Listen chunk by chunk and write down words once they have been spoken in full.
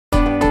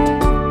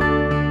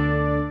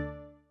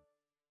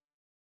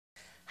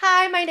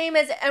my name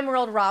is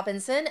Emerald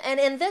Robinson, and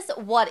in this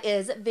What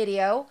Is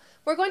video,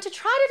 we're going to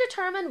try to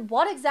determine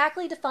what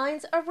exactly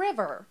defines a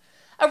river.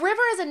 A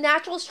river is a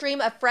natural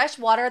stream of fresh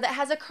water that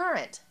has a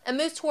current and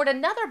moves toward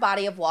another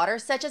body of water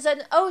such as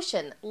an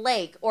ocean,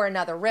 lake, or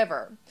another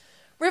river.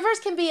 Rivers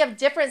can be of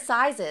different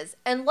sizes,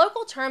 and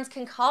local terms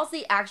can cause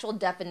the actual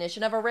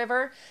definition of a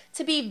river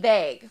to be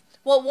vague.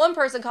 What one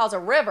person calls a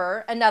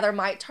river, another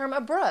might term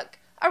a brook,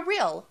 a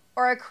rill,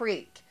 or a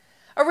creek.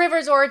 A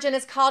river's origin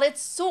is called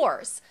its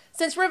source.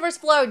 Since rivers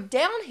flow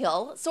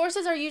downhill,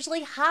 sources are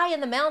usually high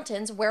in the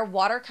mountains where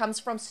water comes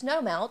from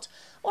snowmelt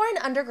or an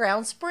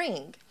underground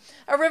spring.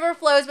 A river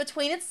flows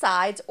between its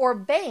sides or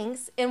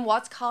banks in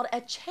what's called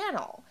a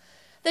channel.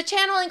 The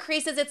channel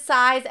increases its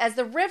size as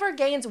the river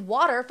gains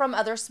water from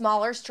other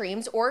smaller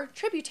streams or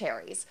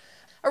tributaries.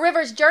 A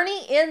river's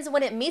journey ends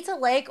when it meets a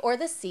lake or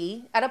the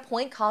sea at a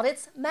point called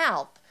its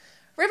mouth.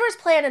 Rivers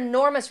play an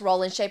enormous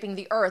role in shaping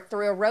the earth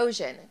through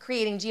erosion,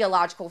 creating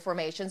geological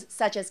formations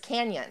such as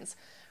canyons.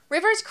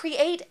 Rivers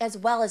create as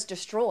well as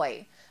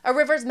destroy. A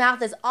river's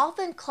mouth is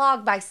often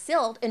clogged by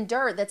silt and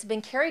dirt that's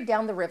been carried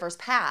down the river's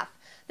path.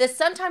 This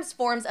sometimes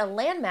forms a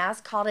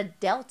landmass called a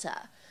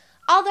delta.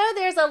 Although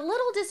there's a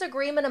little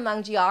disagreement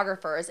among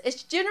geographers,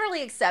 it's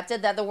generally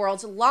accepted that the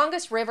world's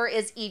longest river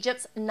is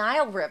Egypt's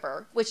Nile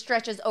River, which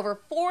stretches over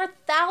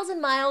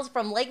 4,000 miles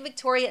from Lake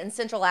Victoria in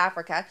Central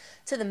Africa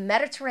to the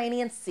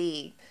Mediterranean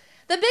Sea.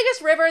 The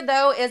biggest river,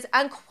 though, is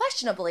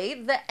unquestionably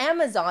the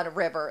Amazon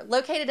River,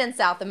 located in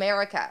South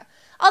America.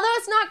 Although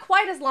it's not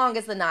quite as long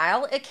as the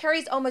Nile, it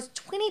carries almost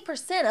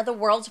 20% of the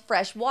world's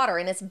fresh water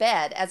in its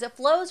bed as it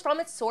flows from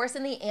its source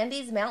in the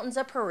Andes Mountains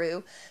of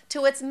Peru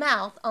to its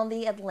mouth on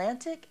the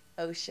Atlantic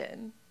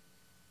Ocean.